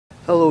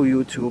Hello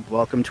YouTube,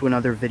 welcome to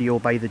another video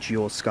by the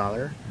Geo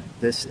Scholar.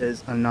 This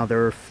is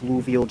another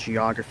fluvial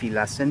geography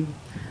lesson.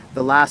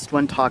 The last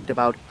one talked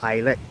about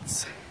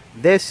islets.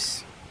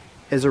 This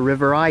is a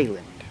river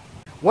island.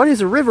 What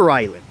is a river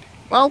island?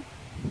 Well,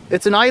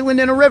 it's an island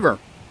in a river.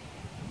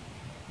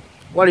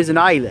 What is an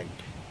island?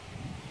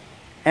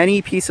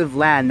 Any piece of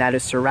land that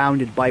is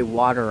surrounded by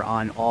water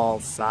on all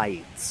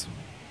sides.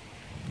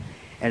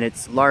 And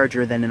it's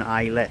larger than an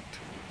islet.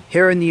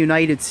 Here in the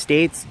United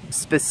States,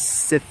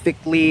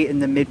 specifically in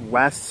the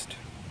Midwest,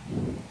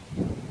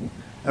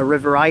 a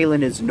river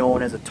island is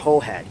known as a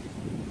towhead.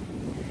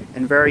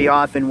 And very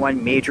often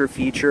one major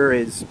feature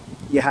is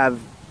you have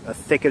a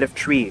thicket of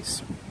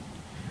trees.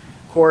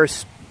 Of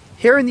course,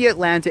 here in the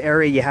Atlanta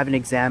area you have an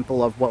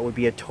example of what would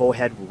be a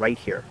towhead right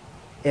here.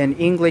 In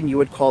England you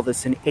would call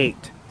this an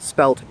 8,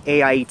 spelt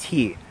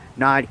A-I-T,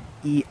 not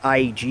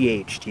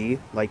E-I-G-H-T,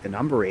 like the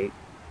number 8.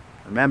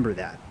 Remember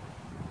that.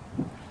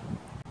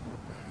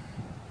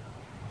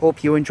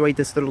 Hope you enjoyed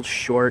this little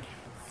short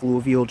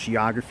fluvial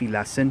geography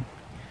lesson.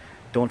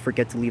 Don't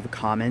forget to leave a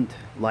comment,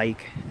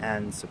 like,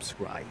 and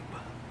subscribe.